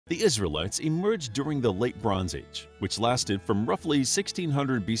The Israelites emerged during the Late Bronze Age, which lasted from roughly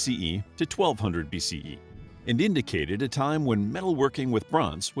 1600 BCE to 1200 BCE, and indicated a time when metalworking with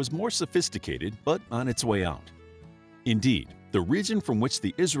bronze was more sophisticated but on its way out. Indeed, the region from which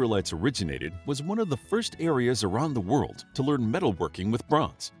the Israelites originated was one of the first areas around the world to learn metalworking with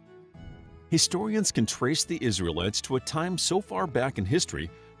bronze. Historians can trace the Israelites to a time so far back in history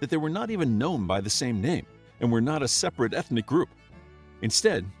that they were not even known by the same name and were not a separate ethnic group.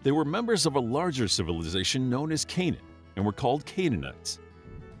 Instead, they were members of a larger civilization known as Canaan and were called Canaanites.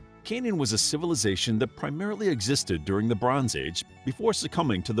 Canaan was a civilization that primarily existed during the Bronze Age before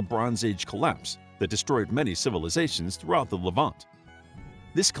succumbing to the Bronze Age collapse that destroyed many civilizations throughout the Levant.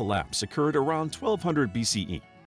 This collapse occurred around 1200 BCE,